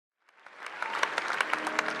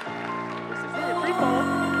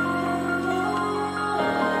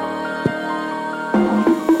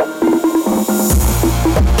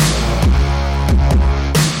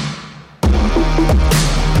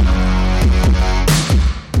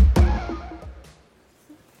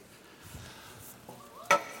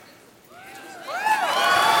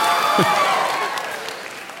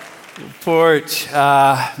Porch.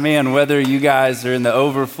 Man, whether you guys are in the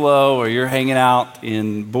overflow or you're hanging out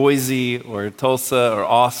in Boise or Tulsa or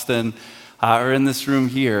Austin or in this room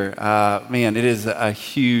here, man, it is a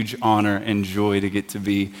huge honor and joy to get to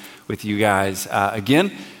be with you guys.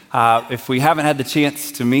 Again, if we haven't had the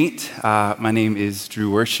chance to meet, my name is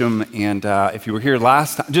Drew Worsham, and if you were here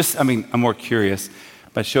last time, I'm more curious,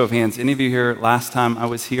 by show of hands, any of you here last time I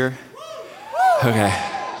was here? Okay.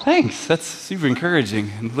 Thanks. That's super encouraging.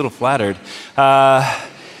 I'm a little flattered.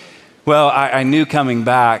 Well, I knew coming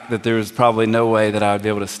back that there was probably no way that I would be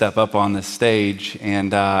able to step up on this stage and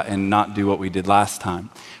not do what we did last time,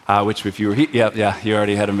 which if you were you're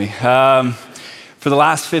already ahead of me. For the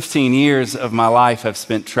last 15 years of my life, I've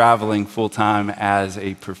spent traveling full-time as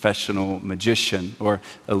a professional magician or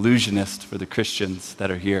illusionist for the Christians that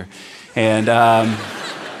are here. And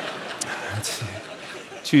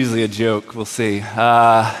it's usually a joke, we'll see.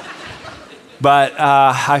 But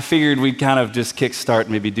I figured we'd kind of just kickstart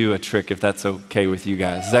and maybe do a trick if that's okay with you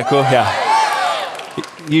guys. Is that cool? Yeah.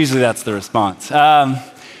 Usually that's the response.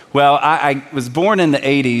 Well, I was born in the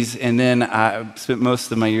 80s, and then I spent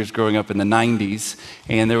most of my years growing up in the 90s.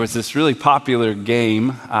 And there was this really popular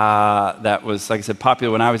game that was, like I said,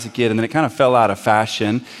 popular when I was a kid, and then it kind of fell out of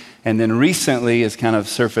fashion. And then recently has kind of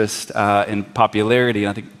surfaced in popularity,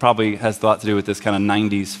 and I think probably has a lot to do with this kind of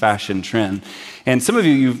 90s fashion trend. And some of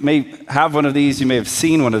you may have one of these, you may have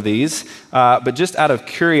seen one of these, but just out of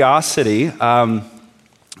curiosity, do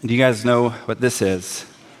you guys know what this is?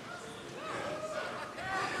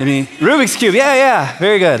 Rubik's Cube, yeah,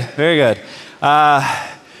 very good. Well,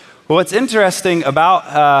 what's interesting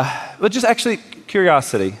about, just actually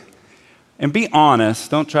curiosity. And be honest,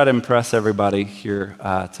 don't try to impress everybody here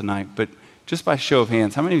tonight, but just by show of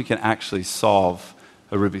hands, how many of you can actually solve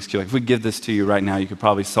a Rubik's Cube? Like if we give this to you right now, you could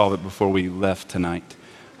probably solve it before we left tonight.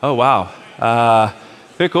 Oh, wow.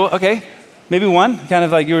 Very cool. Okay. Maybe one, kind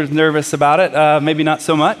of like you were nervous about it. Maybe not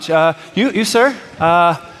so much. You, sir,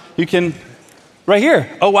 you can, right here.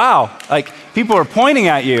 Oh, wow. Like people are pointing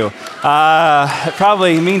at you. It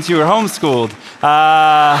probably means you were homeschooled.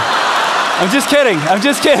 I'm just kidding.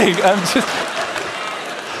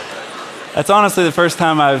 That's honestly the first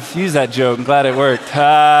time I've used that joke. I'm glad it worked.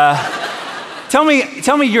 Tell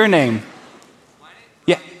me your name.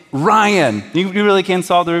 Yeah, Ryan. You really can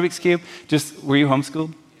solve the Rubik's Cube? Were you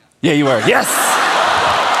homeschooled? Yeah, you were. Yes!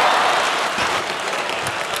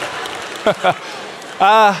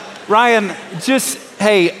 Ryan,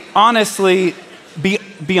 hey, honestly, be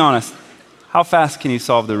honest. How fast can you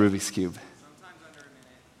solve the Rubik's Cube?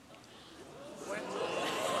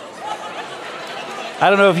 I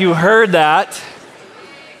don't know if you heard that,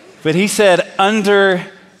 but he said under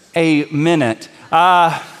a minute.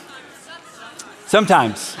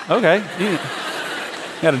 Sometimes. Okay. You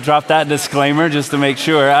got to drop that disclaimer just to make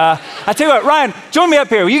sure. I tell you what, Ryan, join me up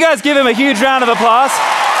here. Will you guys give him a huge round of applause?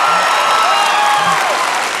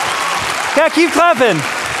 Yeah, keep clapping.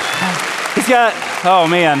 He's got, oh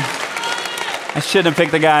man. I shouldn't have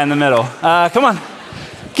picked the guy in the middle. Come on.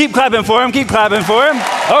 Keep clapping for him.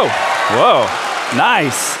 Oh, whoa.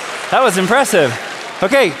 Nice. That was impressive.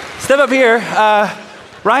 Okay, step up here.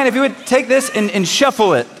 Ryan, if you would take this and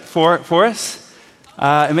shuffle it for us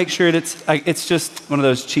and make sure it's just one of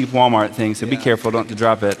those cheap Walmart things, so be careful, don't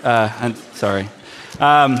drop it. I'm sorry.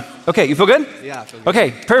 Okay, you feel good? Yeah, I feel good.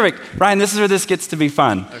 Okay, perfect. Ryan, this is where this gets to be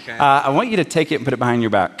fun. Okay. I want you to take it and put it behind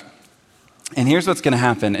your back. And here's what's going to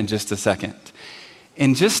happen in just a second.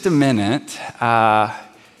 In just a minute,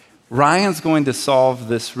 Ryan's going to solve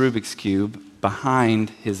this Rubik's Cube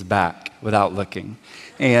behind his back without looking.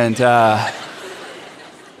 And I'll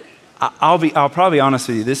probably be honest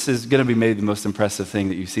with you, this is going to be maybe the most impressive thing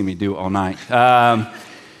that you see me do all night.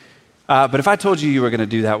 But if I told you were going to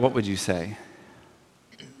do that, what would you say?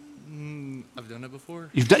 I've done it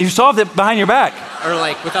before. You solved it behind your back? Or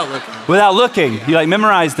like without looking. Without looking. You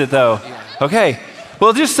memorized it though? Yeah. Okay.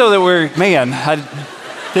 Well, just so that I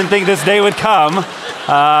didn't think this day would come.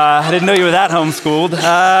 I didn't know you were that homeschooled.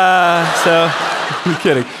 So, I'm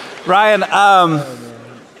kidding. Ryan,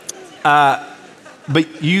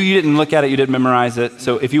 but you didn't look at it, you didn't memorize it.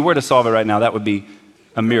 So if you were to solve it right now, that would be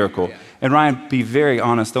a miracle. Yeah. And Ryan, be very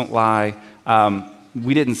honest, don't lie.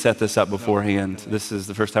 We didn't set this up beforehand. This is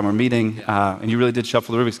the first time we're meeting, and you really did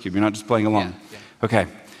shuffle the Rubik's Cube. You're not just playing along. Yeah. Okay.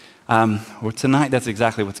 Well, tonight, that's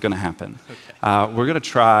exactly what's going to happen. Okay. We're going to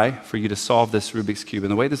try for you to solve this Rubik's Cube.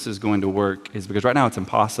 And the way this is going to work is because right now it's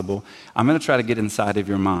impossible. I'm going to try to get inside of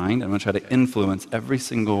your mind. I'm going to try to influence every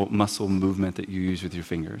single muscle movement that you use with your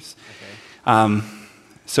fingers. Okay.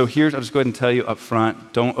 So I'm just going to tell you up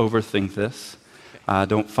front, don't overthink this.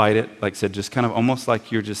 Don't fight it. Like I said, just kind of almost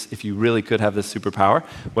like you're just, if you really could have this superpower,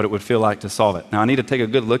 what it would feel like to solve it. Now, I need to take a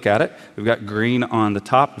good look at it. We've got green on the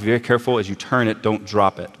top. Be very careful as you turn it, don't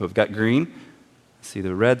drop it. We've got green. See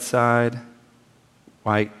the red side,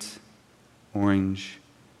 white, orange,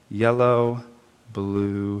 yellow,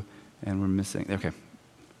 blue, and we're missing, okay.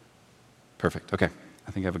 Perfect, okay.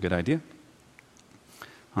 I think I have a good idea.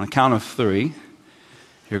 On a count of 3,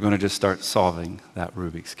 you're going to just start solving that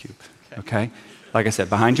Rubik's Cube, okay? Like I said,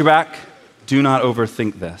 behind your back, do not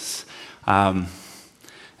overthink this. And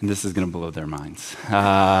this is going to blow their minds.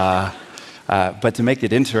 But to make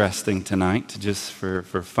it interesting tonight, just for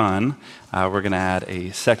fun, we're going to add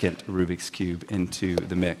a second Rubik's Cube into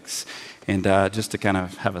the mix. And just to kind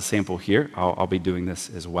of have a sample here, I'll be doing this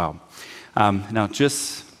as well. Now,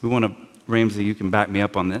 we want to, Ramsey, you can back me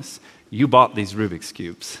up on this. You bought these Rubik's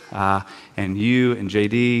Cubes, and you and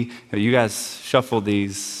JD, you guys shuffled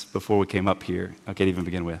these before we came up here, okay, to even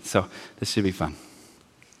begin with. So this should be fun.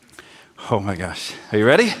 Oh my gosh. Are you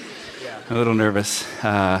ready? Yeah. I'm a little nervous.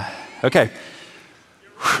 Okay.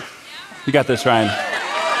 You got this, Ryan.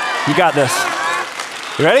 You got this.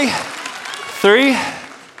 You ready? 3,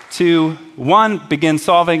 2, 1. Begin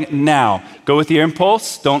solving now. Go with your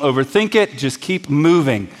impulse. Don't overthink it. Just keep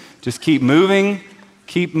moving. Just keep moving.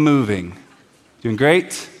 Keep moving. Doing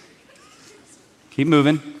great. Keep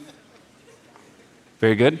moving.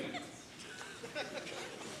 Very good.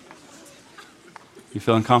 You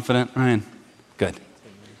feeling confident, Ryan? Good.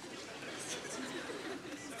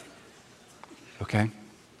 Okay.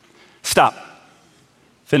 Stop.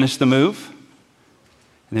 Finish the move.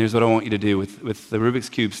 And here's what I want you to do with the Rubik's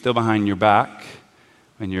Cube still behind your back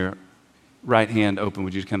and your right hand open.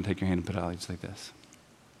 Would you just kind of take your hand and put it out just like this?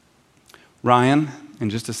 Ryan, in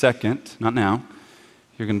just a second, not now,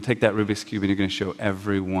 you're going to take that Rubik's Cube and you're going to show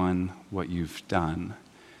everyone what you've done.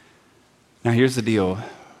 Now, here's the deal.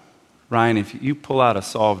 Ryan, if you pull out a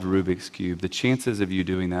solved Rubik's Cube, the chances of you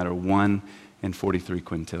doing that are 1 in 43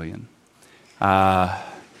 quintillion.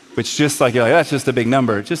 Which you're like, that's just a big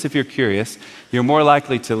number. Just if you're curious, you're more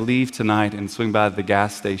likely to leave tonight and swing by the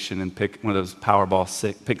gas station and pick one of those Powerball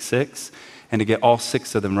pick 6 and to get all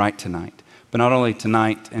 6 of them right tonight. But not only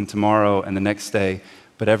tonight and tomorrow and the next day,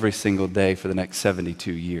 but every single day for the next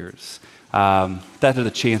 72 years. That are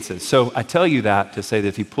the chances. So I tell you that to say that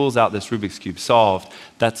if he pulls out this Rubik's Cube solved,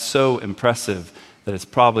 that's so impressive that it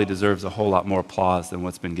probably deserves a whole lot more applause than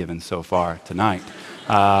what's been given so far tonight.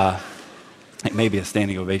 It may be a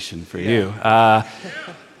standing ovation for you.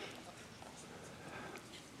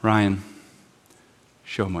 Ryan,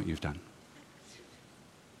 show him what you've done.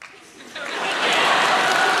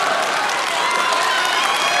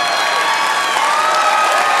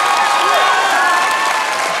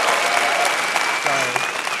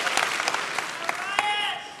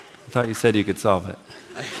 I thought you said you could solve it.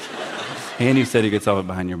 And you said you could solve it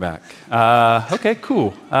behind your back. Okay,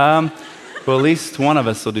 cool. Well, at least one of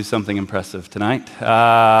us will do something impressive tonight.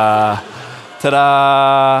 Ta-da!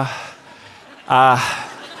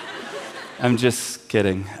 I'm just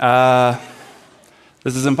kidding.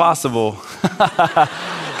 This is impossible.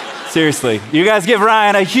 Seriously. You guys give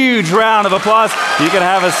Ryan a huge round of applause. You can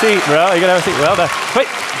have a seat, bro. You can have a seat. Well done. Wait.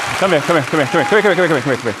 Come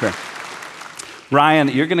here. Ryan,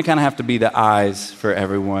 you're going to kind of have to be the eyes for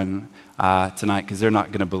everyone tonight because they're not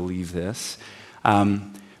going to believe this.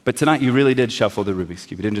 But tonight you really did shuffle the Rubik's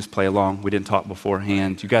Cube. You didn't just play along. We didn't talk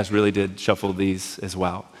beforehand. You guys really did shuffle these as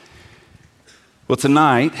well. Well,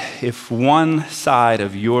 tonight, if one side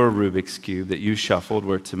of your Rubik's Cube that you shuffled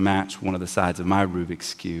were to match one of the sides of my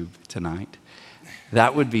Rubik's Cube tonight,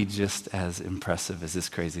 that would be just as impressive as this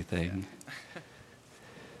crazy thing.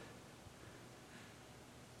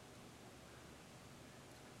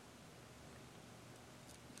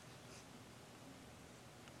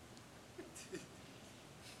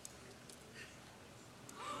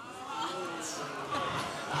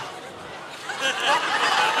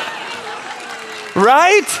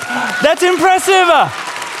 Right? That's impressive. I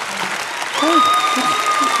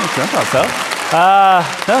thought so.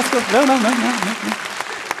 No.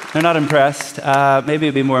 They're not impressed. Maybe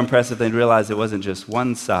it'd be more impressive if they realized it wasn't just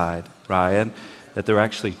one side, Ryan, that there were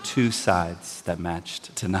actually 2 sides that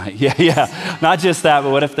matched tonight. Yeah. Not just that,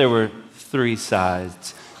 but what if there were 3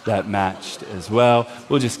 sides that matched as well?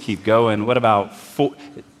 We'll just keep going. What about 4?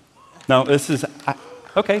 No, this is...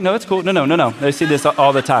 Okay, no, it's cool. No. They see this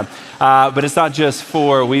all the time. But it's not just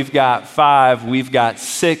 4. We've got 5. We've got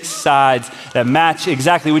 6 sides that match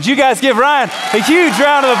exactly. Would you guys give Ryan a huge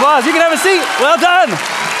round of applause? You can have a seat. Well done.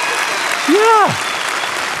 Yeah.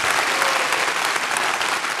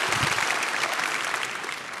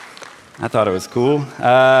 I thought it was cool.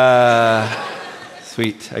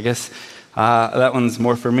 sweet. I guess that one's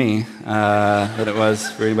more for me than it was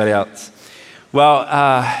for anybody else. Well,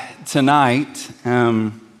 tonight,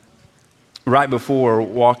 right before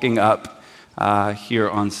walking up here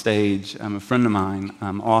on stage, a friend of mine,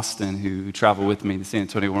 Austin, who traveled with me to San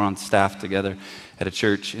Antonio, we're on staff together at a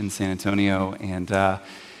church in San Antonio, and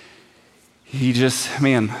he just,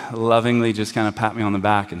 lovingly just kind of pat me on the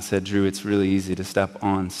back and said, Drew, it's really easy to step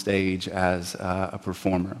on stage as a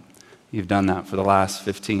performer. You've done that for the last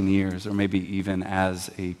 15 years, or maybe even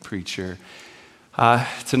as a preacher.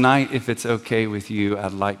 Tonight, if it's okay with you,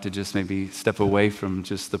 I'd like to just maybe step away from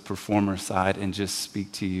just the performer side and just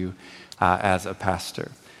speak to you as a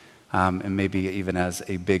pastor, and maybe even as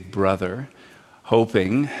a big brother,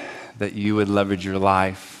 hoping that you would leverage your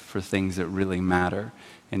life for things that really matter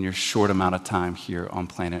in your short amount of time here on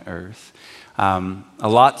planet Earth. A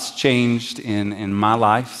lot's changed in my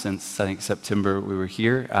life since, I think, September we were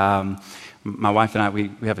here. My wife and I, we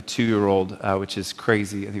have a 2-year-old, which is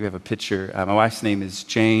crazy. I think we have a picture. My wife's name is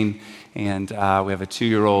Jane, and we have a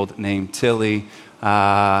 2-year-old named Tilly.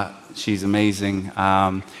 She's amazing.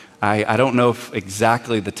 I don't know if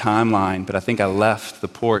exactly the timeline, but I think I left the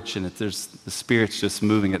porch, and the Spirit's just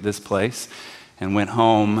moving at this place, and went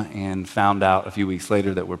home and found out a few weeks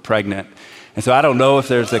later that we're pregnant. And so I don't know if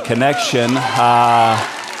there's a connection.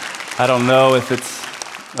 I don't know if it's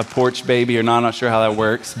a porch baby or not. I'm not sure how that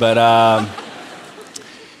works. But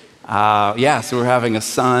so we're having a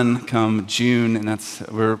son come June, and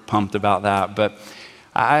we're pumped about that. But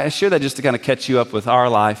I share that just to kind of catch you up with our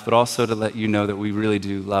life, but also to let you know that we really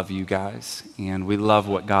do love you guys, and we love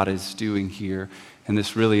what God is doing here, and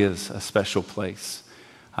this really is a special place.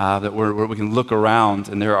 That we can look around,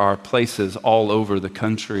 and there are places all over the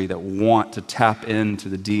country that want to tap into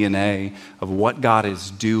the DNA of what God is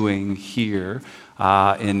doing here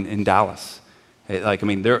in Dallas.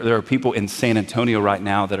 There are people in San Antonio right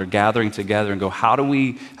now that are gathering together and go, how do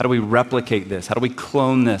we replicate this? How do we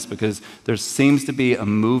clone this? Because there seems to be a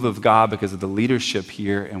move of God because of the leadership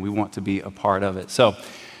here, and we want to be a part of it. So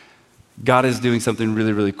God is doing something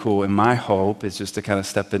really, really cool, and my hope is just to kind of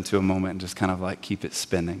step into a moment and just kind of like keep it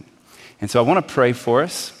spinning. And so I want to pray for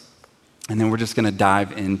us, and then we're just going to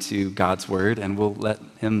dive into God's word, and we'll let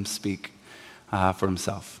him speak for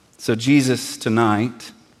himself. So Jesus,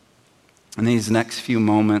 tonight, in these next few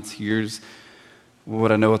moments, here's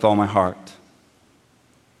what I know with all my heart.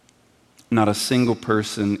 Not a single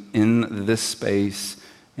person in this space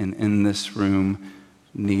and in this room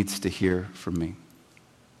needs to hear from me.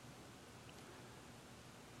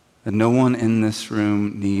 That no one in this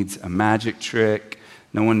room needs a magic trick.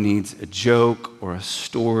 No one needs a joke or a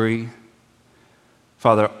story.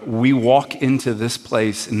 Father, we walk into this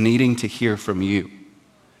place needing to hear from you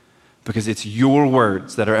because it's your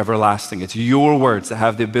words that are everlasting. It's your words that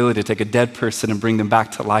have the ability to take a dead person and bring them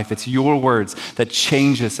back to life. It's your words that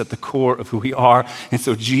change us at the core of who we are. And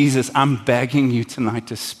so, Jesus, I'm begging you tonight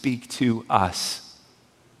to speak to us.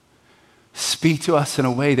 Speak to us in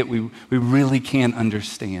a way that we really can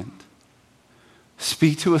understand.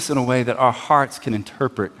 Speak to us in a way that our hearts can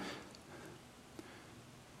interpret.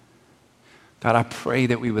 God, I pray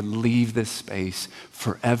that we would leave this space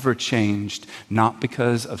forever changed, not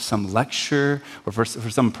because of some lecture or for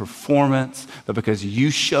some performance, but because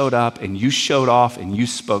you showed up and you showed off and you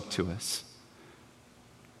spoke to us.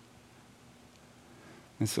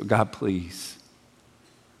 And so, God, please,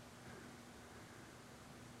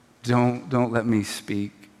 Don't let me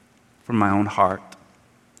speak from my own heart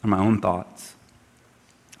or my own thoughts.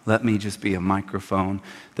 Let me just be a microphone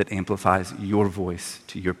that amplifies your voice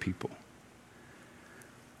to your people.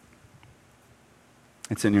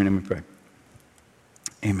 It's in your name we pray.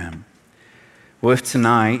 Amen. Well, if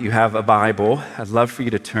tonight you have a Bible, I'd love for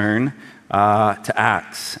you to turn to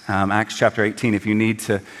Acts, Acts chapter 18. If you need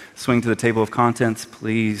to swing to the table of contents,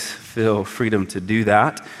 please feel freedom to do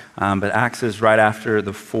that. But Acts is right after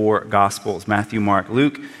the 4 Gospels, Matthew, Mark,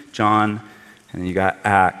 Luke, John, and then you got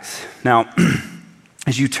Acts. Now,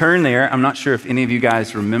 as you turn there, I'm not sure if any of you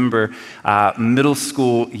guys remember middle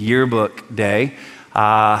school yearbook day.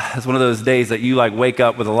 It's one of those days that you wake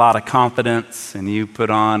up with a lot of confidence and you put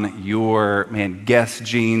on your, Guess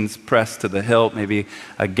jeans pressed to the hilt, maybe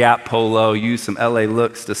a Gap polo, use some LA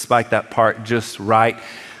looks to spike that part just right.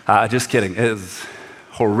 Just kidding. It is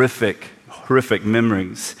horrific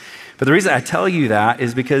memories. But the reason I tell you that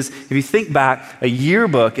is because if you think back, a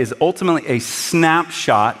yearbook is ultimately a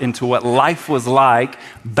snapshot into what life was like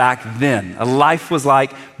back then. A life was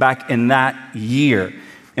like back in that year.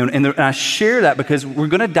 And I share that because we're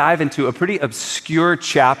going to dive into a pretty obscure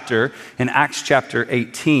chapter in Acts chapter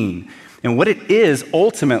 18. And what it is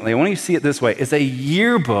ultimately, I want you to see it this way, is a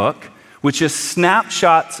yearbook which is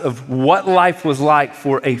snapshots of what life was like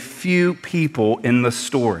for a few people in the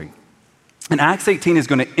story. And Acts 18 is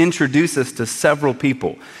going to introduce us to several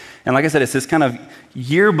people. And like I said, it's this kind of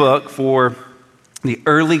yearbook for the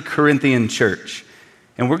early Corinthian church.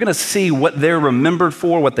 And we're going to see what they're remembered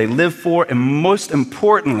for, what they lived for, and most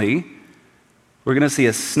importantly, we're going to see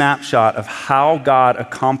a snapshot of how God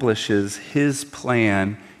accomplishes his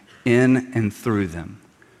plan in and through them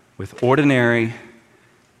with ordinary,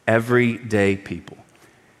 everyday people.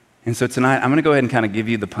 And so tonight, I'm going to go ahead and kind of give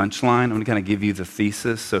you the punchline. I'm going to kind of give you the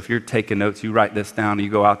thesis. So if you're taking notes, you write this down, and you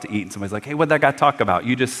go out to eat, and somebody's like, hey, what'd that guy talk about?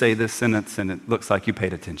 You just say this sentence, and it looks like you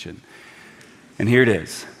paid attention. And here it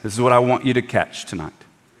is. This is what I want you to catch tonight.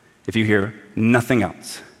 If you hear nothing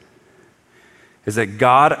else, is that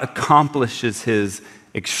God accomplishes his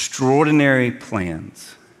extraordinary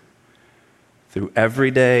plans through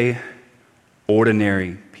everyday,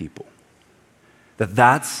 ordinary people.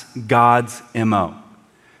 That's God's MO.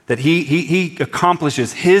 That he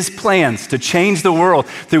accomplishes his plans to change the world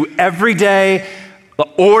through everyday,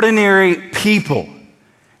 ordinary people.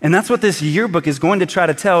 And that's what this yearbook is going to try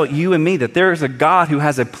to tell you and me, that there is a God who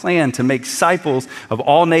has a plan to make disciples of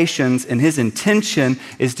all nations, and his intention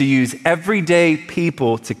is to use everyday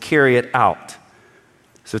people to carry it out.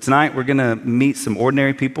 So tonight we're going to meet some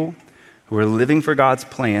ordinary people who are living for God's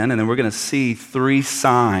plan, and then we're going to see 3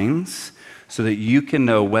 signs so that you can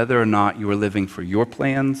know whether or not you are living for your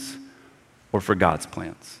plans or for God's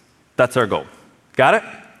plans. That's our goal. Got it?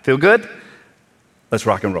 Feel good? Let's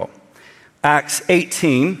rock and roll. Acts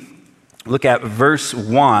 18, look at verse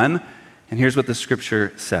 1, and here's what the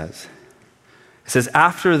scripture says. It says,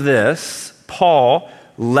 after this, Paul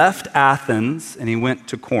left Athens and he went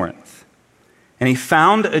to Corinth. And he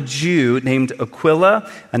found a Jew named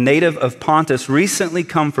Aquila, a native of Pontus, recently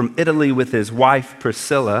come from Italy with his wife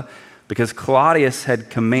Priscilla, because Claudius had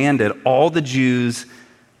commanded all the Jews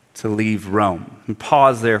to leave Rome. And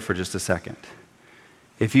pause there for just a second.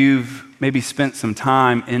 If you've maybe spent some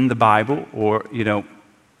time in the Bible, or,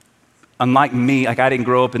 unlike me, like I didn't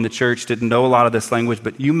grow up in the church, didn't know a lot of this language,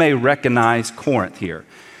 but you may recognize Corinth here,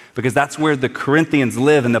 because that's where the Corinthians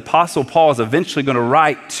live. And the Apostle Paul is eventually going to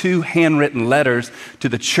write 2 handwritten letters to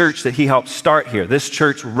the church that he helped start here, this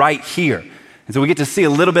church right here. And so we get to see a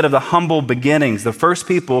little bit of the humble beginnings. The first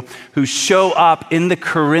people who show up in the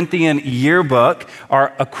Corinthian yearbook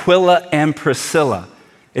are Aquila and Priscilla.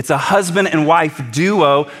 It's a husband and wife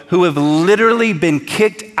duo who have literally been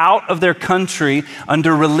kicked out of their country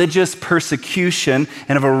under religious persecution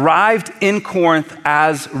and have arrived in Corinth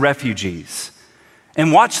as refugees.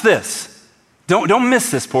 And watch this. Don't miss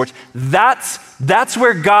this, Porch. That's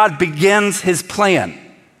where God begins his plan.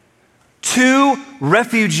 2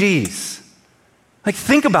 refugees. Like,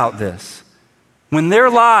 think about this. When their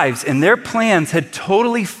lives and their plans had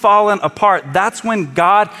totally fallen apart, that's when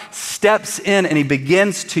God steps in and he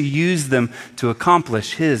begins to use them to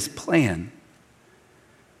accomplish his plan.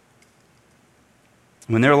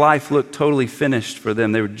 When their life looked totally finished for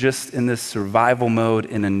them, they were just in this survival mode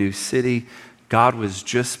in a new city, God was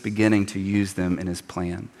just beginning to use them in his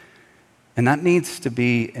plan. And that needs to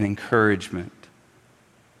be an encouragement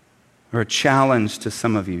or a challenge to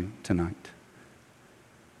some of you tonight.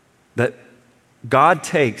 That God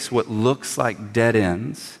takes what looks like dead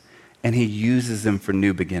ends and he uses them for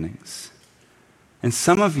new beginnings. And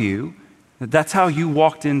some of you, that's how you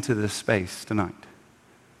walked into this space tonight.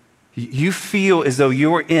 You feel as though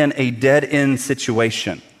you're in a dead end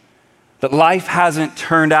situation, that life hasn't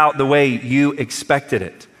turned out the way you expected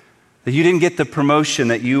it, that you didn't get the promotion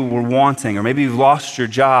that you were wanting, or maybe you've lost your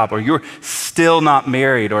job, or you're still not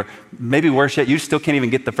married, or maybe worse yet, you still can't even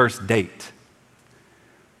get the first date.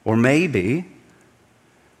 Or maybe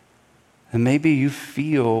you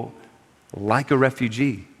feel like a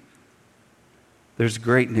refugee. There's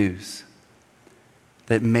great news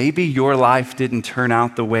that maybe your life didn't turn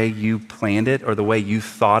out the way you planned it or the way you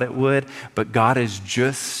thought it would, but God is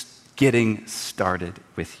just getting started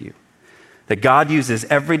with you. That God uses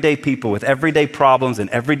everyday people with everyday problems and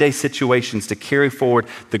everyday situations to carry forward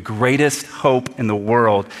the greatest hope in the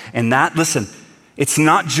world. And that, listen, it's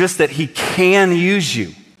not just that he can use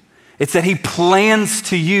you. It's that he plans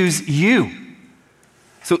to use you.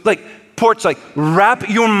 So Porch, wrap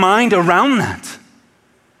your mind around that.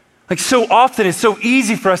 So often it's so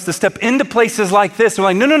easy for us to step into places like this. We're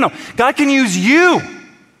like, no. God can use you.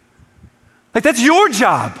 That's your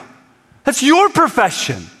job. That's your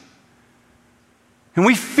profession. And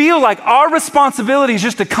we feel like our responsibility is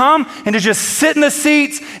just to come and to just sit in the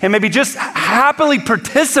seats and maybe just happily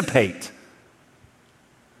participate.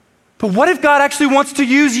 But what if God actually wants to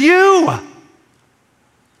use you?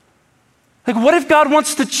 Like, what if God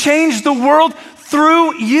wants to change the world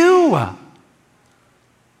through you?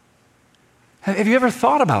 Have you ever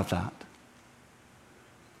thought about that?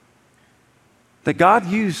 That God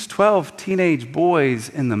used 12 teenage boys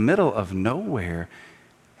in the middle of nowhere,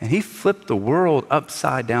 and he flipped the world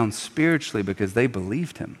upside down spiritually because they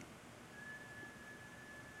believed him.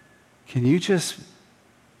 Can you just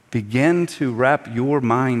begin to wrap your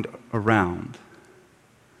mind around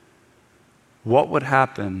what would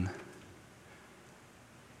happen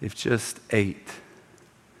if just 8,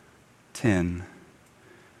 10,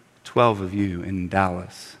 12 of you in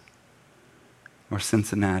Dallas or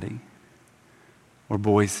Cincinnati or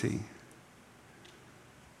Boise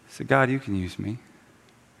said, God, you can use me.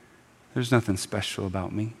 There's nothing special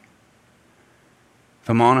about me. If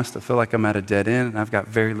I'm honest, I feel like I'm at a dead end and I've got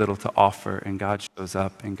very little to offer, and God shows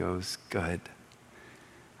up and goes, good.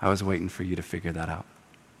 I was waiting for you to figure that out.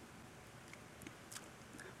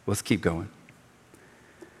 Let's keep going.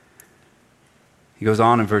 He goes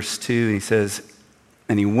on in verse 2, and he says,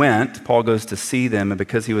 and he went, Paul goes to see them, and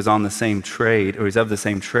because he was on the same trade, or he's of the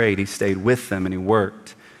same trade, he stayed with them and he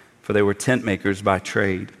worked, for they were tent makers by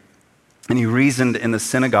trade. And he reasoned in the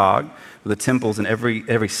synagogue with the temples and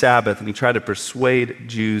every Sabbath, and he tried to persuade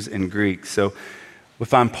Jews and Greeks. So we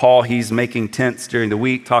find Paul, he's making tents during the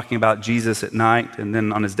week, talking about Jesus at night, and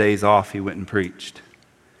then on his days off, he went and preached.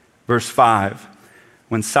 Verse 5,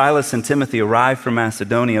 when Silas and Timothy arrived from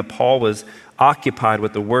Macedonia, Paul was occupied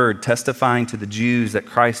with the word, testifying to the Jews that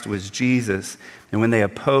Christ was Jesus. And when they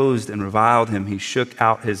opposed and reviled him, he shook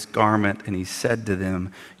out his garment and he said to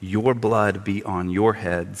them, your blood be on your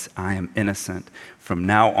heads. I am innocent. From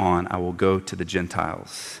now on, I will go to the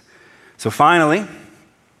Gentiles. So finally,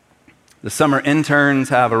 the summer interns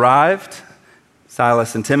have arrived,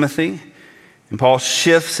 Silas and Timothy, and Paul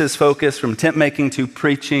shifts his focus from tent making to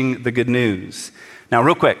preaching the good news. Now,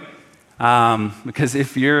 real quick, because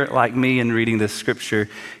if you're like me and reading this scripture,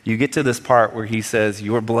 you get to this part where he says,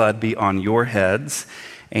 your blood be on your heads.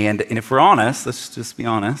 And if we're honest, let's just be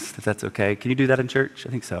honest, if that's okay. Can you do that in church?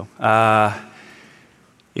 I think so.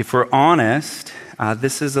 If we're honest,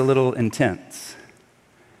 this is a little intense.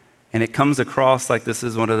 And it comes across like this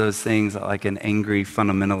is one of those things that like an angry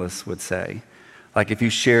fundamentalist would say. Like if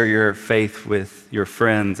you share your faith with your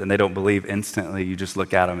friends and they don't believe instantly, you just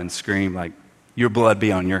look at them and scream like, your blood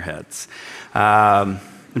be on your heads. I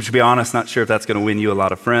should be honest, not sure if that's going to win you a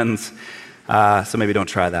lot of friends, so maybe don't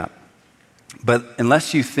try that. But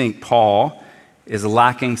unless you think Paul is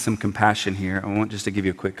lacking some compassion here, I want just to give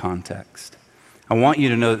you a quick context. I want you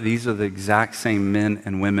to know that these are the exact same men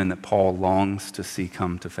and women that Paul longs to see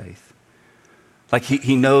come to faith. Like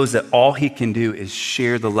he knows that all he can do is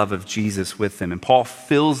share the love of Jesus with them. And Paul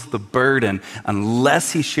feels the burden,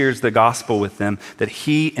 unless he shares the gospel with them, that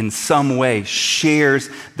he in some way shares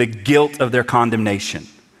the guilt of their condemnation.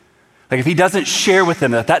 Like if he doesn't share with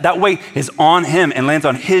them, that weight is on him and lands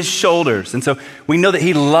on his shoulders. And so we know that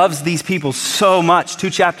he loves these people so much. 2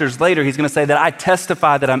 chapters later, he's going to say that I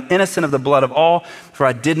testify that I'm innocent of the blood of all, for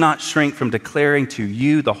I did not shrink from declaring to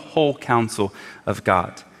you the whole counsel of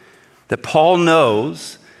God. That Paul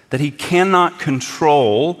knows that he cannot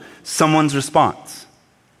control someone's response.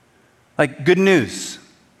 Like good news,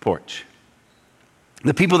 Porch.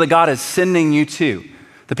 The people that God is sending you to,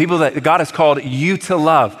 the people that God has called you to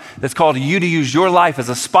love, that's called you to use your life as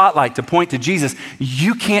a spotlight to point to Jesus,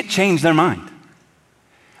 you can't change their mind.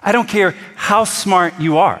 I don't care how smart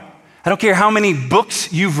you are. I don't care how many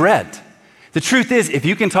books you've read. The truth is, if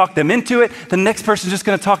you can talk them into it, the next person's just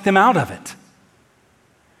going to talk them out of it.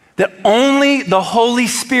 That only the Holy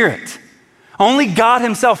Spirit, only God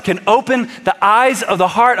himself can open the eyes of the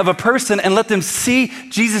heart of a person and let them see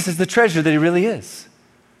Jesus as the treasure that he really is.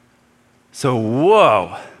 So,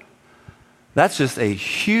 whoa, that's just a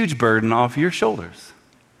huge burden off your shoulders.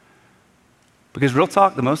 Because real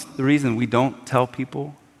talk, the reason we don't tell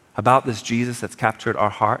people about this Jesus that's captured our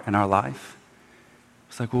heart and our life,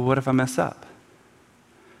 it's like, well, what if I mess up?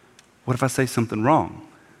 What if I say something wrong?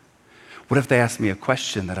 What if they ask me a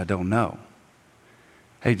question that I don't know?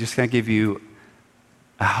 Hey, just can I give you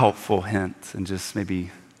a helpful hint and just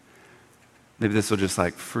maybe this will just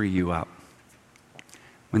like free you up.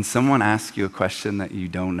 When someone asks you a question that you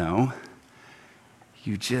don't know,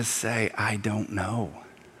 you just say, I don't know.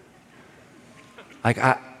 Like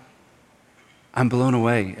I'm blown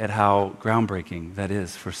away at how groundbreaking that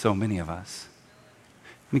is for so many of us.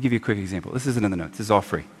 Let me give you a quick example. This isn't in the notes. This is all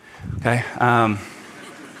free, okay?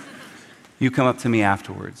 You come up to me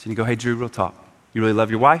afterwards and you go, hey, Drew, real talk. You really love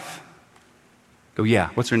your wife? Go, yeah.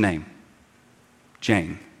 What's her name?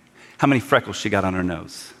 Jane. How many freckles she got on her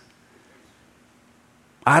nose?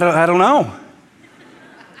 I don't know.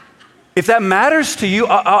 If that matters to you,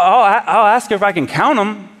 I'll ask her if I can count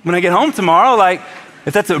them when I get home tomorrow, like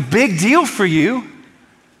if that's a big deal for you.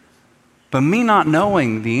 But me not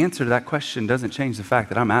knowing the answer to that question doesn't change the fact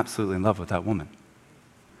that I'm absolutely in love with that woman.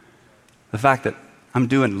 The fact that I'm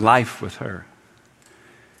doing life with her.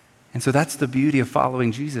 And so that's the beauty of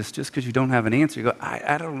following Jesus. Just because you don't have an answer, you go,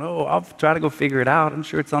 I don't know, I'll try to go figure it out. I'm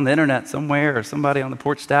sure it's on the internet somewhere, or somebody on the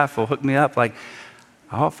porch staff will hook me up. Like,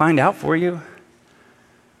 I'll find out for you.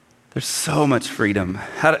 There's so much freedom.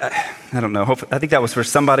 I don't know. I think that was for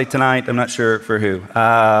somebody tonight. I'm not sure for who.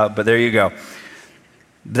 But there you go.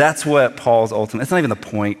 That's what Paul's ultimate. It's not even the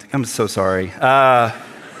point. I'm so sorry.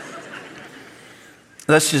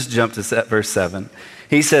 Let's just jump to verse 7.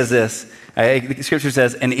 He says this. The scripture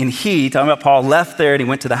says, and he, talking about Paul, left there and he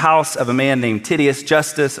went to the house of a man named Titius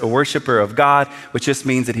Justus, a worshiper of God, which just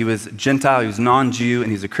means that he was Gentile, he was non-Jew, and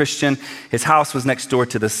he's a Christian. His house was next door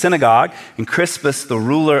to the synagogue, and Crispus, the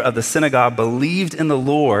ruler of the synagogue, believed in the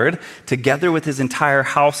Lord together with his entire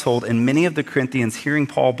household, and many of the Corinthians, hearing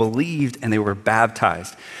Paul, believed, and they were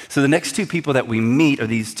baptized. So the next two people that we meet are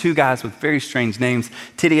these two guys with very strange names,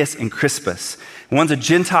 Titius and Crispus. One's a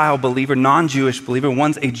Gentile believer, non-Jewish believer.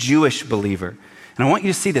 One's a Jewish believer. And I want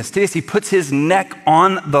you to see this. Titius, he puts his neck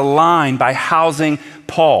on the line by housing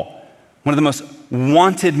Paul, one of the most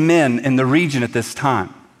wanted men in the region at this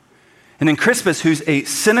time. And then Crispus, who's a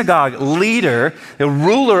synagogue leader, a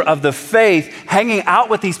ruler of the faith, hanging out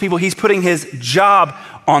with these people, he's putting his job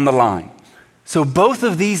on the line. So both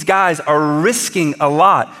of these guys are risking a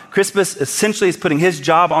lot. Crispus essentially is putting his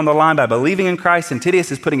job on the line by believing in Christ, and Titius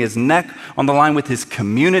is putting his neck on the line with his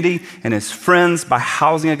community and his friends by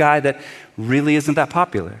housing a guy that really isn't that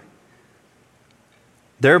popular.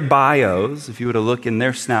 Their bios, if you were to look in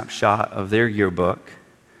their snapshot of their yearbook,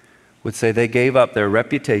 would say they gave up their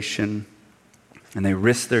reputation and they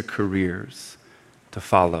risked their careers to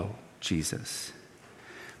follow Jesus.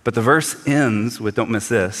 But the verse ends with, don't miss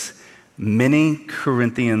this, many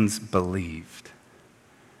Corinthians believed.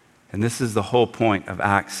 And this is the whole point of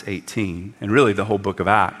Acts 18, and really the whole book of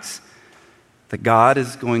Acts, that God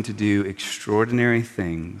is going to do extraordinary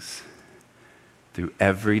things through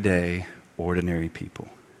everyday, ordinary people.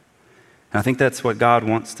 And I think that's what God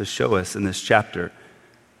wants to show us in this chapter,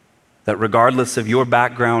 that regardless of your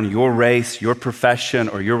background, your race, your profession,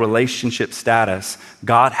 or your relationship status,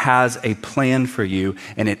 God has a plan for you,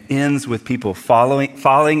 and it ends with people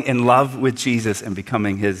falling in love with Jesus and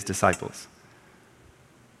becoming his disciples.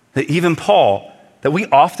 That even Paul, that we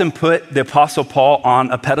often put the Apostle Paul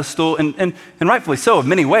on a pedestal, and rightfully so in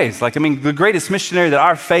many ways. Like, I mean, the greatest missionary that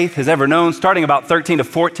our faith has ever known, starting about 13 to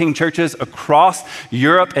 14 churches across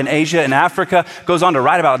Europe and Asia and Africa, goes on to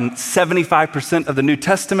write about 75% of the New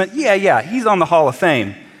Testament. Yeah, he's on the Hall of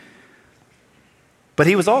Fame. But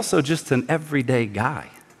he was also just an everyday guy.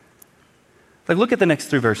 Like, look at the next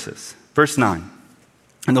three verses. Verse 9.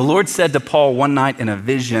 And the Lord said to Paul one night in a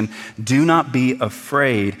vision, do not be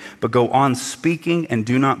afraid, but go on speaking and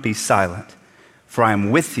do not be silent. For I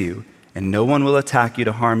am with you, and no one will attack you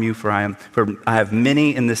to harm you, for I have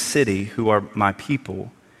many in this city who are my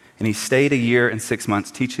people. And he stayed 1 year and 6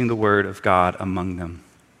 months teaching the word of God among them.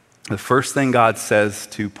 The first thing God says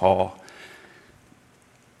to Paul,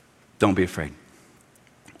 don't be afraid.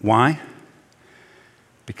 Why?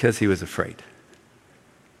 Because he was afraid.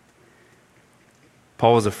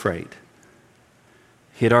 Paul was afraid.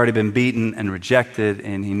 He had already been beaten and rejected,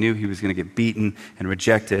 and he knew he was going to get beaten and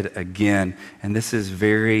rejected again. And this is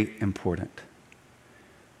very important.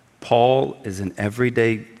 Paul is an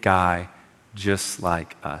everyday guy just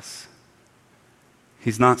like us.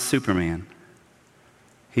 He's not Superman.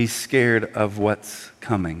 He's scared of what's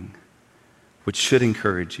coming, which should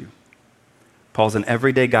encourage you. Paul's an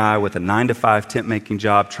everyday guy with a 9-to-5 tent-making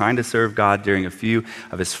job, trying to serve God during a few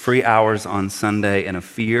of his free hours on Sunday, and a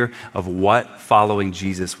fear of what following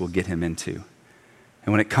Jesus will get him into.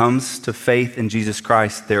 And when it comes to faith in Jesus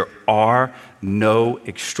Christ, there are no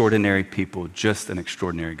extraordinary people, just an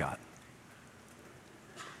extraordinary God.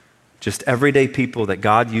 Just everyday people that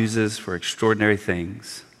God uses for extraordinary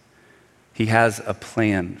things. He has a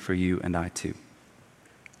plan for you and I too.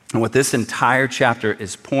 And what this entire chapter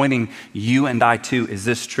is pointing you and I to is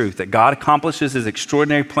this truth, that God accomplishes his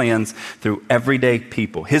extraordinary plans through everyday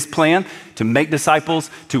people. His plan to make disciples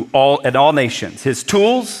to all nations. His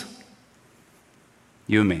tools,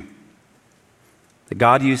 you and me. That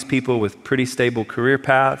God used people with pretty stable career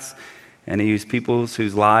paths, and he used people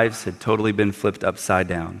whose lives had totally been flipped upside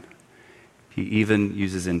down. He even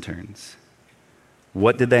uses interns.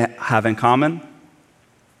 What did they have in common?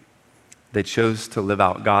 They chose to live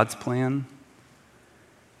out God's plan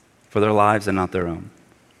for their lives and not their own.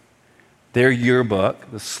 Their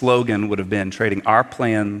yearbook, the slogan would have been trading our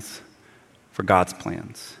plans for God's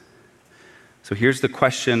plans. So here's the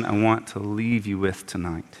question I want to leave you with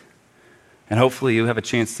tonight. And hopefully you have a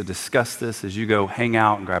chance to discuss this as you go hang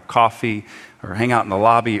out and grab coffee or hang out in the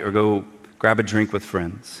lobby or go grab a drink with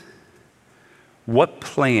friends. What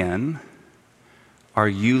plan are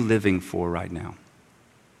you living for right now?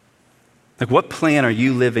 Like, what plan are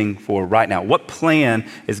you living for right now? What plan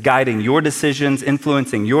is guiding your decisions,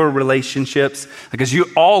 influencing your relationships? Because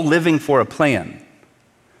you're all living for a plan.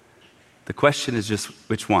 The question is just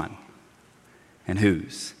which one and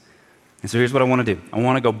whose. And so here's what I want to do. I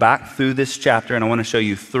want to go back through this chapter and I want to show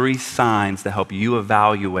you 3 signs to help you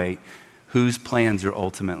evaluate whose plans you're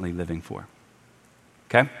ultimately living for.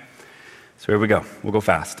 Okay? So here we go. We'll go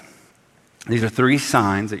fast. These are 3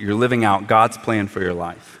 signs that you're living out God's plan for your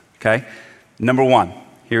life. Okay? Number 1,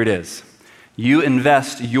 here it is. You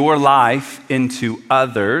invest your life into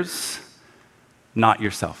others, not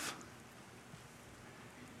yourself.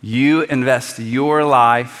 You invest your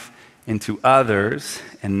life into others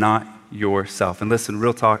and not yourself. And listen,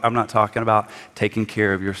 real talk, I'm not talking about taking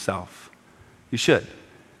care of yourself. You should.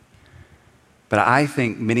 But I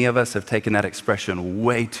think many of us have taken that expression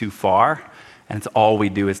way too far, and it's all we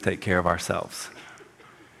do is take care of ourselves.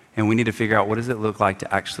 And we need to figure out, what does it look like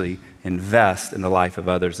to actually invest in the life of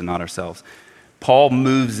others and not ourselves? Paul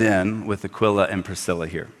moves in with Aquila and Priscilla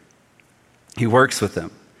here. He works with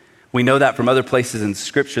them. We know that from other places in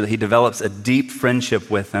Scripture that he develops a deep friendship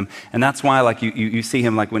with them. And that's why, like, you see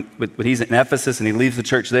him, like, when he's in Ephesus and he leaves the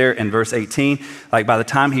church there in verse 18, like, by the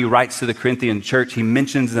time he writes to the Corinthian church, he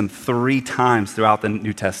mentions them 3 times throughout the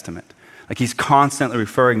New Testament. Like, he's constantly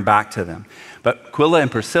referring back to them. But Aquila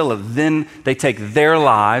and Priscilla, then they take their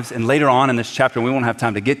lives, and later on in this chapter, we won't have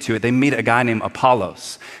time to get to it, they meet a guy named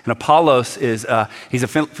Apollos. And Apollos is,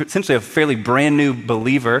 essentially a fairly brand new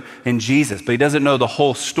believer in Jesus, but he doesn't know the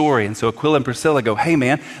whole story. And so Aquila and Priscilla go, hey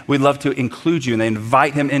man, we'd love to include you. And they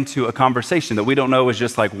invite him into a conversation that we don't know is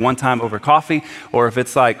just like one time over coffee, or if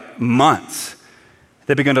it's like months.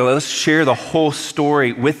 They begin to, let's share the whole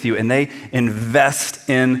story with you, and they invest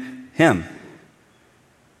in him.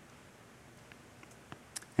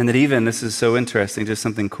 And that even, this is so interesting, just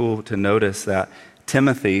something cool to notice, that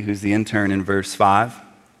Timothy, who's the intern in verse 5,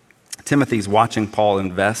 Timothy's watching Paul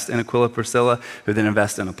invest in Aquila and Priscilla, who then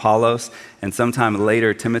invest in Apollos. And sometime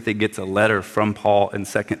later, Timothy gets a letter from Paul in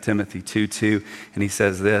 2 Timothy 2:2, and he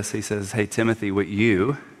says this, he says, hey Timothy, what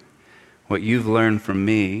you've learned from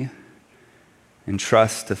me,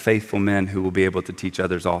 entrust to faithful men who will be able to teach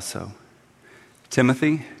others also.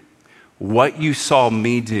 Timothy, what you saw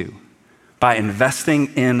me do by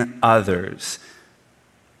investing in others,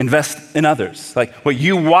 invest in others. Like what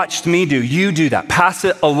you watched me do, you do that. Pass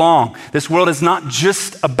it along. This world is not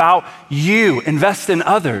just about you. Invest in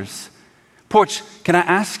others. Porch, can I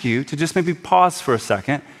ask you to just maybe pause for a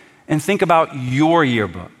second and think about your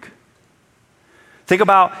yearbook? Think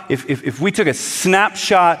about if we took a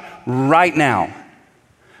snapshot right now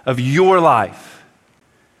of your life,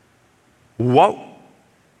 what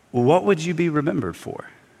would you be remembered for?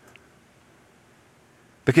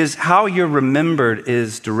 Because how you're remembered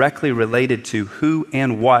is directly related to who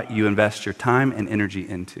and what you invest your time and energy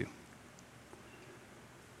into.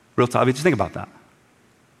 Real talk, just think about that.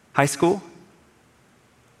 High school,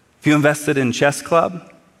 if you invested in chess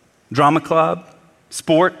club, drama club,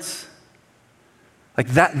 sports, like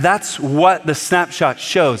that's what the snapshot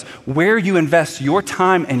shows. Where you invest your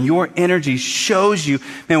time and your energy shows you,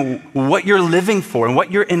 man, what you're living for and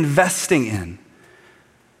what you're investing in.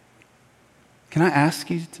 Can I ask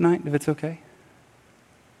you tonight, if it's okay?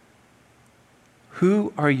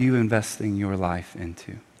 Who are you investing your life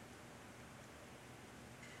into?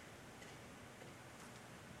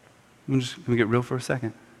 Let me get real for a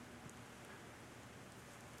second.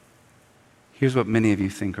 Here's what many of you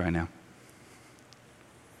think right now.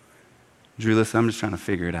 Drew, listen, I'm just trying to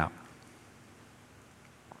figure it out.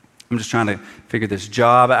 I'm just trying to figure this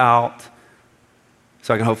job out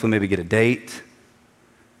so I can hopefully maybe get a date.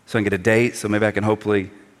 So I can get a date, so maybe I can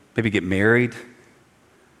hopefully maybe get married,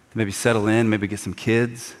 maybe settle in, maybe get some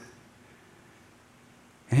kids.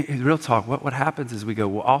 And real talk, what happens is we go,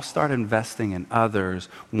 well, I'll start investing in others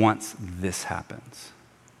once this happens.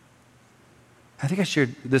 I think I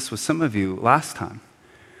shared this with some of you last time.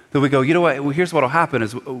 That we go, you know what, well, here's what will happen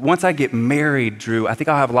is once I get married, Drew, I think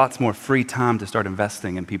I'll have lots more free time to start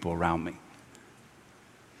investing in people around me.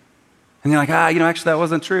 And you're like, actually that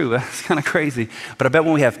wasn't true. That's kind of crazy. But I bet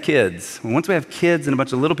when we have kids, once we have kids and a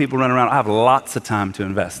bunch of little people running around, I have lots of time to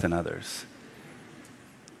invest in others.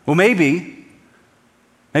 Well, maybe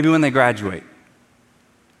when they graduate.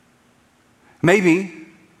 Maybe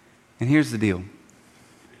And here's the deal.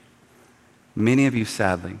 Many of you,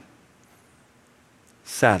 sadly,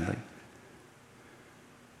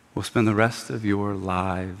 will spend the rest of your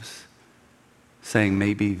lives saying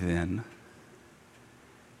maybe then,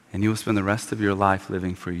 and you will spend the rest of your life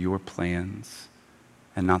living for your plans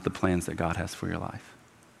and not the plans that God has for your life.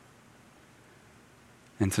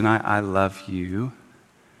 And tonight, I love you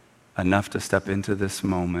enough to step into this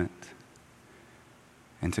moment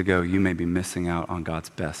and to go, you may be missing out on God's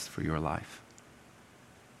best for your life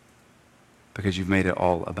because you've made it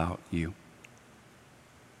all about you.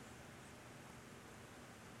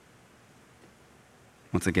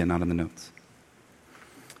 Once again, not in the notes.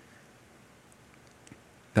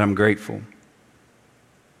 That I'm grateful.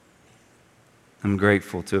 I'm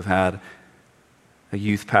grateful to have had a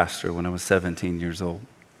youth pastor when I was 17 years old.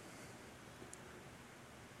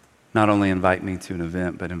 Not only invite me to an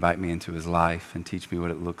event, but invite me into his life and teach me what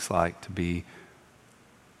it looks like to be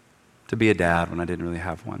a dad when I didn't really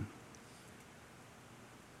have one.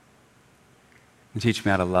 And teach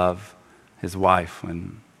me how to love his wife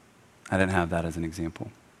when I didn't have that as an example.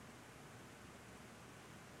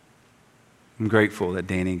 I'm grateful that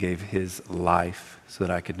Danny gave his life so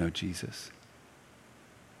that I could know Jesus.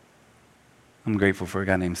 I'm grateful for a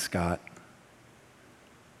guy named Scott.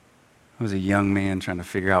 I was a young man trying to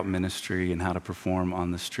figure out ministry and how to perform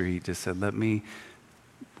on the street. Just said, we'll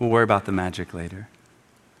worry about the magic later.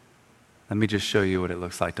 Let me just show you what it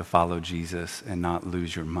looks like to follow Jesus and not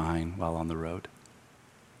lose your mind while on the road.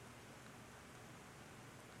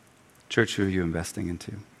 Church, who are you investing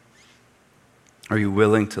into? Are you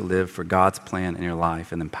willing to live for God's plan in your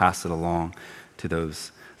life and then pass it along to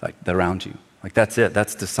those around you? That's it.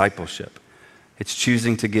 That's discipleship. It's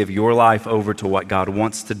choosing to give your life over to what God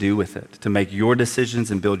wants to do with it, to make your decisions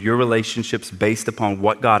and build your relationships based upon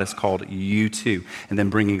what God has called you to, and then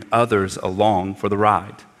bringing others along for the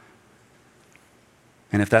ride.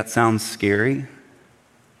 And if that sounds scary,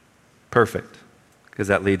 perfect, because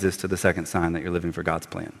that leads us to the second sign that you're living for God's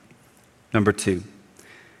plan. Number 2,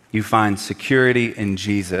 you find security in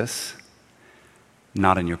Jesus,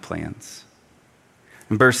 not in your plans.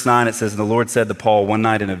 In verse 9, it says, "The Lord said to Paul one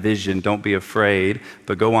night in a vision, 'Don't be afraid,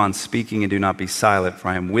 but go on speaking and do not be silent, for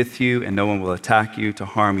I am with you, and no one will attack you to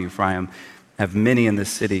harm you, for I have many in this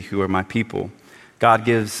city who are my people.'" God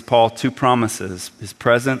gives Paul 2 promises, his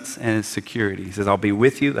presence and his security. He says, "I'll be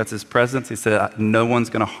with you," that's his presence. He said, "No one's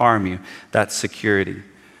going to harm you," that's security.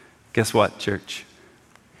 Guess what, church?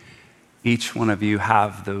 Each one of you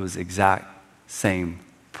have those exact same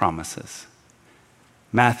promises.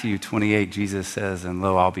 Matthew 28, Jesus says, "And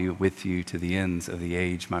lo, I'll be with you to the ends of the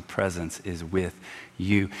age. My presence is with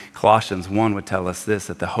you." Colossians 1 would tell us this,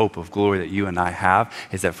 that the hope of glory that you and I have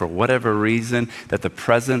is that for whatever reason, that the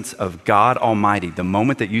presence of God Almighty, the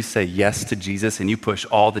moment that you say yes to Jesus and you push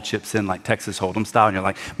all the chips in like Texas Hold'em style, and you're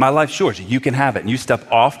like, "My life's yours, you can have it," and you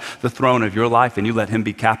step off the throne of your life and you let him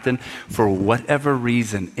be captain, for whatever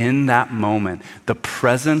reason, in that moment, the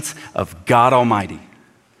presence of God Almighty,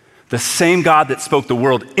 the same God that spoke the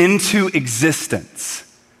world into existence,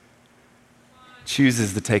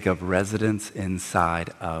 chooses to take up residence inside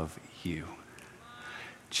of you.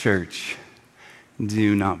 Church,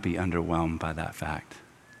 do not be underwhelmed by that fact.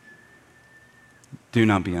 Do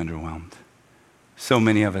not be underwhelmed. So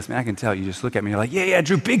many of us, man, I can tell, you just look at me, you're like, yeah,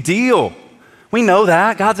 Drew, big deal. We know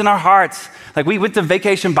that. God's in our hearts. We went to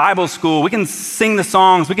Vacation Bible School. We can sing the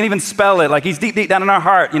songs. We can even spell it. He's deep, deep down in our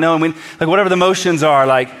heart, and we, whatever the emotions are,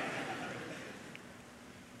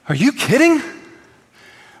 are you kidding?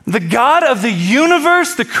 The God of the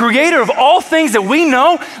universe, the creator of all things that we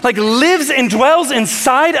know, lives and dwells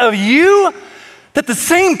inside of you? That the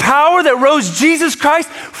same power that rose Jesus Christ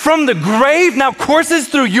from the grave now courses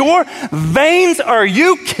through your veins? Are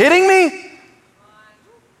you kidding me?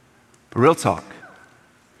 But real talk.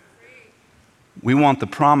 We want the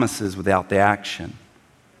promises without the action.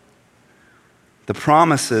 The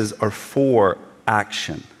promises are for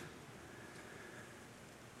action.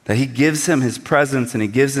 That he gives him his presence and he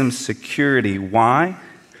gives him security. Why?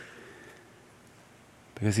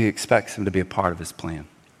 Because he expects him to be a part of his plan.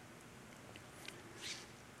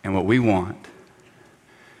 And what we want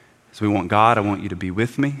is we want, God, I want you to be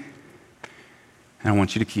with me, and I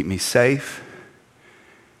want you to keep me safe,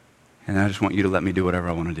 and I just want you to let me do whatever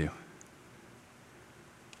I want to do.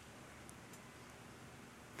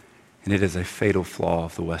 And it is a fatal flaw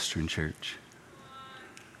of the Western church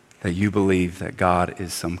that you believe that God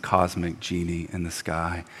is some cosmic genie in the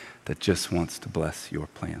sky that just wants to bless your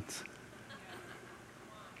plans,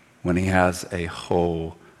 when he has a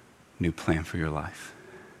whole new plan for your life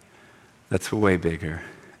that's way bigger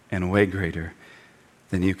and way greater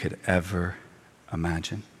than you could ever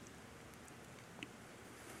imagine.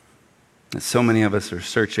 that so many of us are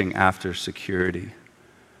searching after security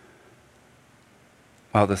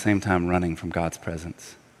while at the same time running from God's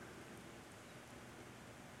presence.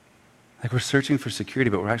 Like we're searching for security,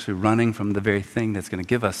 but we're actually running from the very thing that's going to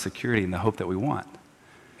give us security and the hope that we want.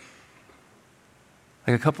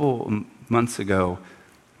 Like a couple months ago,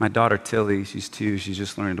 my daughter Tilly, she's 2, she's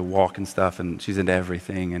just learning to walk and stuff, and she's into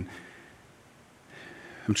everything. And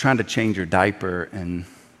I'm trying to change her diaper, and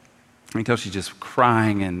I can tell she's just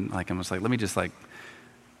crying, and like I'm just like, let me just like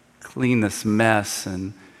clean this mess. But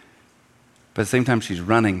at the same time, she's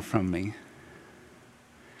running from me.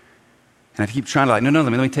 And I keep trying to let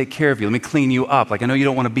me take care of you. Let me clean you up. Like, I know you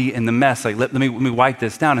don't want to be in the mess. Like, let me wipe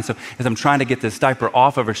this down. And so as I'm trying to get this diaper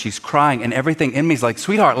off of her, she's crying, and everything in me is like,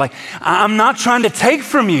 sweetheart, like, I'm not trying to take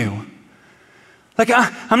from you. Like,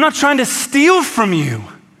 I'm not trying to steal from you.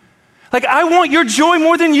 Like, I want your joy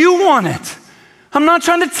more than you want it. I'm not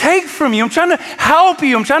trying to take from you. I'm trying to help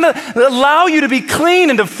you. I'm trying to allow you to be clean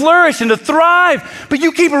and to flourish and to thrive. But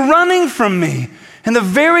you keep running from me. And the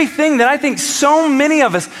very thing that I think so many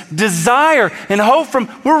of us desire and hope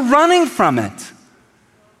from, we're running from it.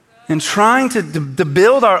 And trying to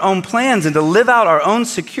build our own plans and to live out our own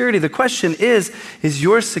security. The question is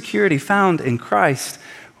your security found in Christ,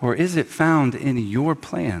 or is it found in your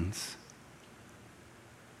plans?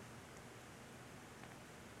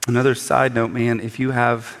 Another side note, man, if you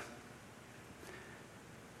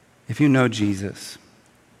know Jesus,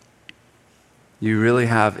 you really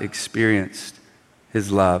have experienced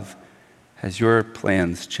His love. Has your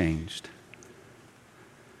plans changed?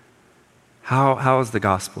 How has the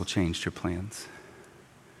gospel changed your plans?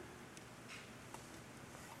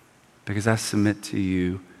 Because I submit to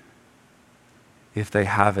you, if they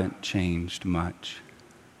haven't changed much,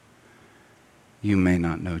 you may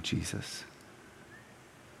not know Jesus.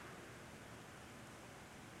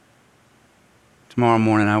 Tomorrow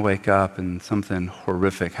morning I wake up and something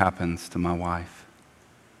horrific happens to my wife.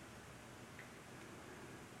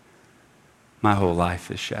 My whole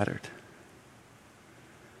life is shattered.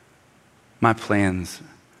 My plans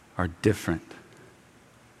are different.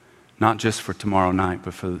 Not just for tomorrow night,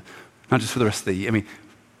 but not just for the rest of the year. I mean,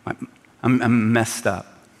 I'm messed up.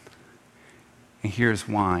 And here's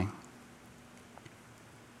why.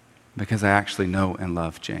 Because I actually know and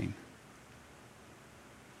love Jane.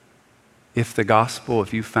 If the gospel,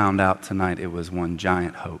 if you found out tonight it was one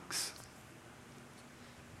giant hoax,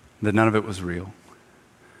 that none of it was real,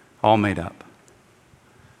 all made up,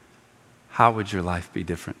 how would your life be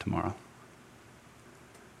different tomorrow?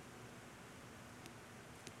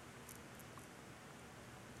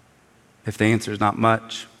 If the answer is not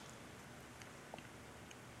much,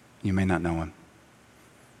 you may not know Him.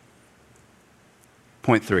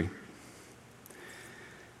 Point 3.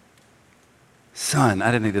 Son, I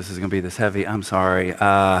didn't think this was going to be this heavy. I'm sorry.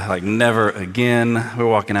 Like never again. We're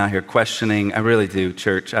walking out here questioning. I really do,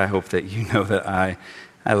 church. I hope that you know that I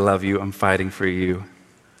love you. I'm fighting for you.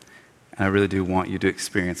 And I really do want you to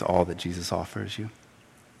experience all that Jesus offers you.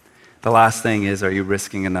 The last thing is, are you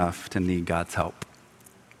risking enough to need God's help?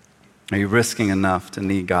 Are you risking enough to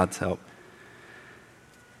need God's help?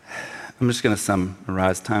 I'm just going to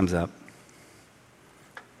summarize. Time's up.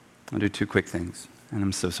 I'll do 2 quick things, and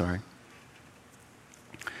I'm so sorry.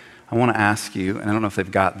 I want to ask you, and I don't know if they've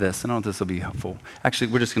got this. I don't know if this will be helpful. Actually,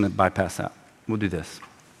 we're just going to bypass that. We'll do this.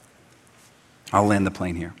 I'll land the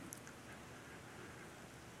plane here.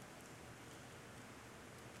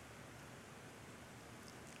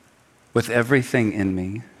 With everything in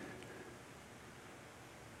me,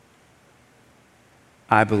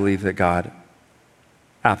 I believe that God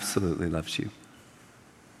absolutely loves you.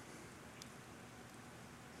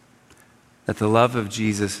 That the love of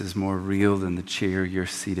Jesus is more real than the chair you're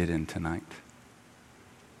seated in tonight.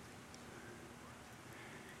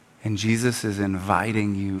 And Jesus is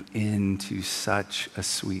inviting you into such a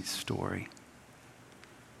sweet story.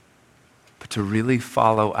 But to really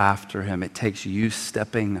follow after Him, it takes you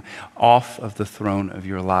stepping off of the throne of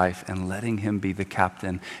your life and letting Him be the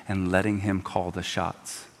captain and letting Him call the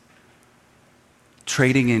shots.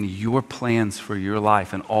 Trading in your plans for your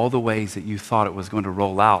life and all the ways that you thought it was going to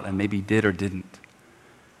roll out and maybe did or didn't.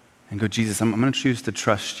 And go, Jesus, I'm going to choose to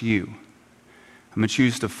trust you. I'm going to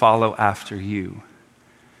choose to follow after you.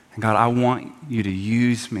 And God, I want you to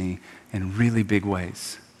use me in really big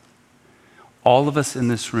ways. All of us in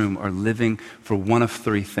this room are living for one of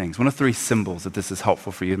 3 things, one of 3 symbols that this is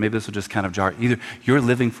helpful for you. Maybe this will just kind of jar. Either you're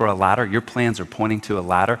living for a ladder, your plans are pointing to a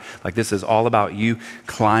ladder, like this is all about you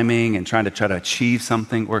climbing and trying to achieve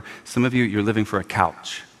something, or some of you, you're living for a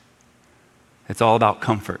couch. It's all about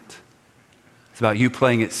comfort. It's about you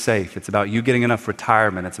playing it safe. It's about you getting enough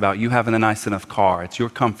retirement. It's about you having a nice enough car. It's your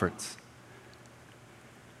comforts.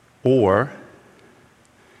 or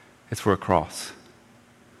it's for a cross.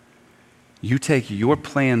 You take your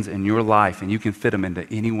plans in your life and you can fit them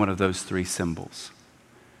into any one of those three symbols.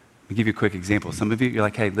 Let me give you a quick example. Some of you, you're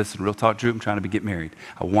like, hey, listen, real talk, Drew, I'm trying to get married.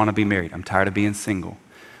 I want to be married. I'm tired of being single.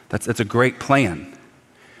 That's a great plan,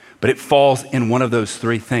 but it falls in one of those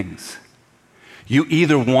three things. You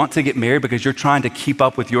either want to get married because you're trying to keep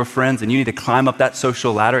up with your friends and you need to climb up that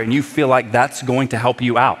social ladder and you feel like that's going to help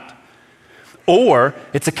you out. Or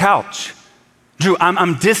it's a couch. Drew,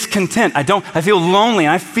 I'm discontent. I feel lonely.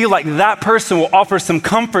 And I feel like that person will offer some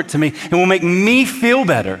comfort to me and will make me feel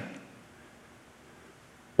better.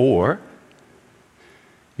 Or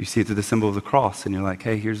you see it through the symbol of the cross and you're like,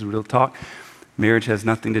 hey, here's the real talk. Marriage has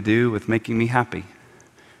nothing to do with making me happy.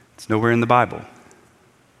 It's nowhere in the Bible.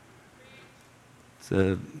 It's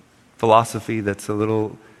a philosophy that's a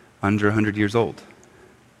little under 100 years old.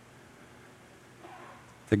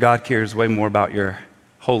 That God cares way more about your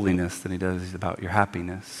holiness than he does about your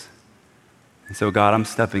happiness. And so, God, I'm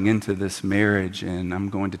stepping into this marriage and I'm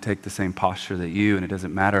going to take the same posture that you, and it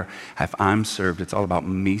doesn't matter if I'm served, it's all about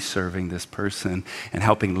me serving this person and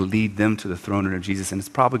helping lead them to the throne room of Jesus. And it's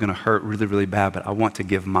probably going to hurt really, really bad, but I want to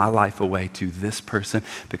give my life away to this person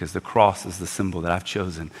because the cross is the symbol that I've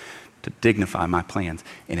chosen to dignify my plans.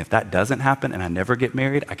 And if that doesn't happen and I never get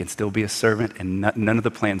married, I can still be a servant and none of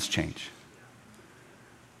the plans change.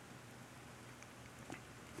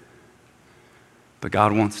 But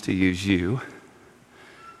God wants to use you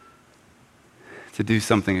to do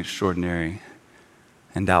something extraordinary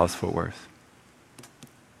in Dallas-Fort Worth.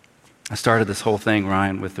 I started this whole thing,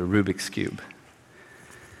 Ryan, with the Rubik's Cube.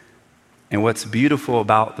 And what's beautiful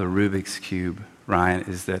about the Rubik's Cube, Ryan,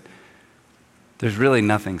 is that there's really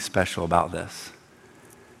nothing special about this.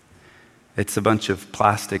 It's a bunch of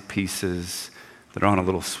plastic pieces that are on a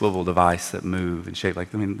little swivel device that move and shape.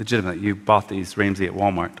 Legitimately, you bought these, Ramsey, at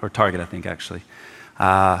Walmart, or Target, I think, actually.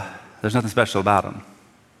 There's nothing special about them.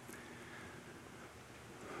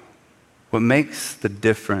 What makes the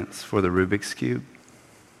difference for the Rubik's Cube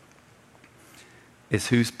is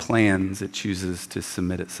whose plans it chooses to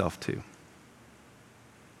submit itself to.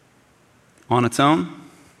 On its own,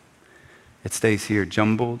 it stays here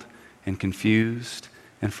jumbled and confused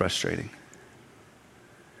and frustrating.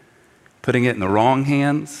 Putting it in the wrong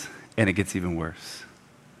hands, and it gets even worse.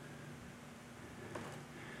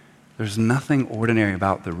 There's nothing ordinary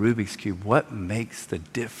about the Rubik's Cube. What makes the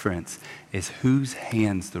difference is whose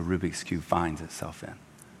hands the Rubik's Cube finds itself in.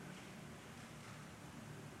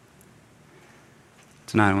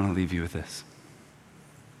 Tonight, I want to leave you with this.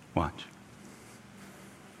 Watch.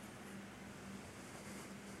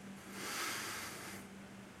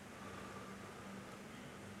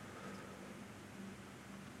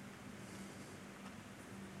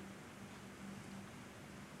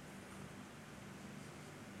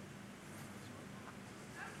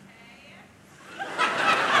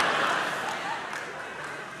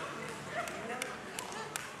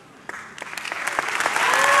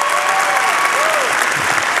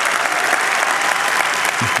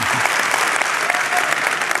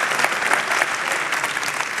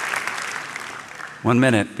 One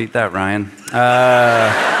minute, beat that, Ryan.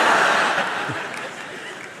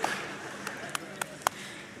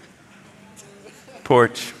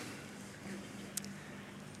 Porch.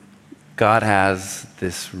 God has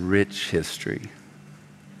this rich history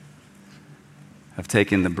of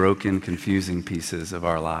taking the broken, confusing pieces of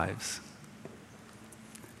our lives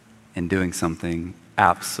and doing something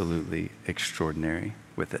absolutely extraordinary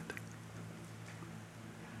with it.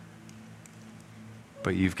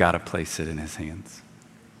 But you've got to place it in his hands.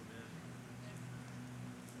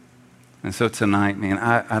 And so tonight, man,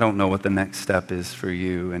 I don't know what the next step is for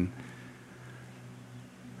you,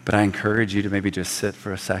 but I encourage you to maybe just sit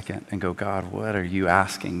for a second and go, God, what are you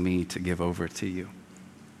asking me to give over to you?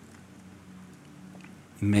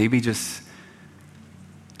 Maybe just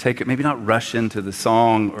take it, maybe not rush into the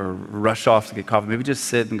song or rush off to get coffee. Maybe just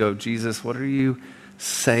sit and go, Jesus, what are you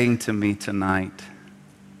saying to me tonight?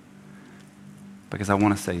 Because I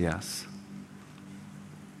want to say yes.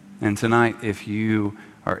 And tonight, if you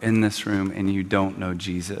are in this room and you don't know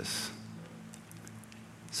Jesus,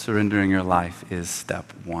 surrendering your life is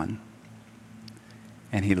step one.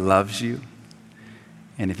 And he loves you.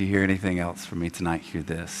 And if you hear anything else from me tonight, hear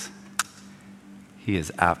this. He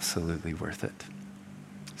is absolutely worth it.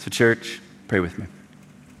 So church, pray with me.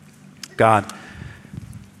 God,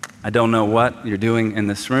 I don't know what you're doing in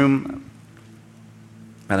this room,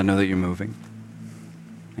 but I know that you're moving.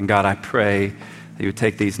 And God, I pray that you would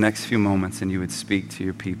take these next few moments and you would speak to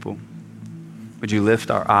your people. Would you lift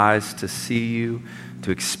our eyes to see you,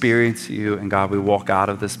 to experience you, and God, we walk out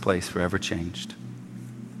of this place forever changed.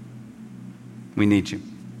 We need you.